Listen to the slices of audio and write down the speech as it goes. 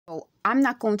I'm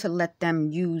not going to let them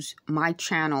use my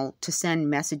channel to send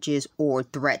messages or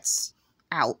threats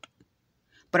out.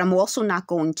 But I'm also not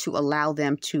going to allow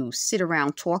them to sit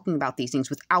around talking about these things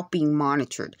without being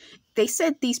monitored. They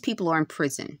said these people are in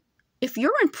prison. If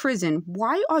you're in prison,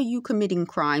 why are you committing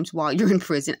crimes while you're in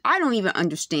prison? I don't even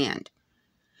understand.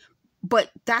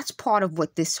 But that's part of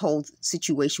what this whole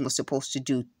situation was supposed to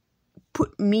do.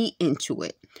 Put me into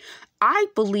it. I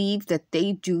believe that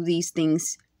they do these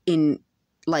things in,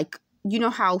 like, you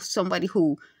know how somebody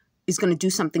who is going to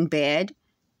do something bad,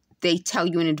 they tell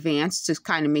you in advance to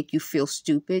kind of make you feel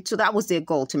stupid. So that was their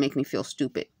goal, to make me feel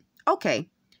stupid. Okay.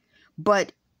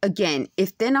 But again,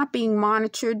 if they're not being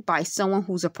monitored by someone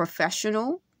who's a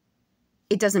professional,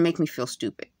 it doesn't make me feel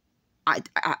stupid.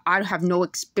 I have no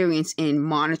experience in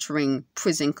monitoring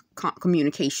prison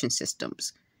communication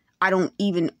systems. I don't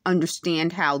even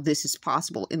understand how this is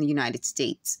possible in the United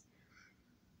States.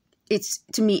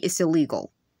 To me, it's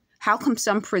illegal. How come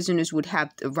some prisoners would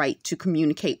have the right to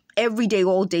communicate every day,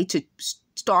 all day, to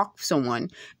stalk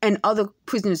someone, and other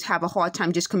prisoners have a hard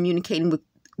time just communicating with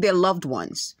their loved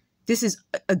ones? This is,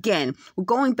 again, we're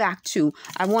going back to,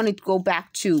 I want to go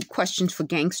back to questions for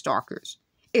gang stalkers.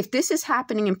 If this is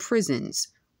happening in prisons,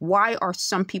 why are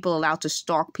some people allowed to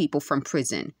stalk people from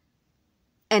prison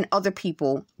and other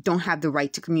people don't have the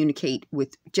right to communicate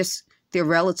with just their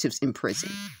relatives in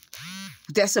prison?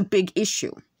 That's a big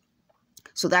issue.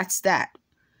 So that's that.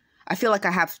 I feel like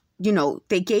I have,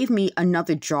 they gave me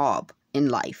another job in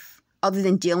life other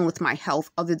than dealing with my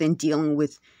health, other than dealing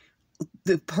with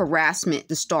the harassment,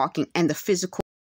 the stalking, and the physical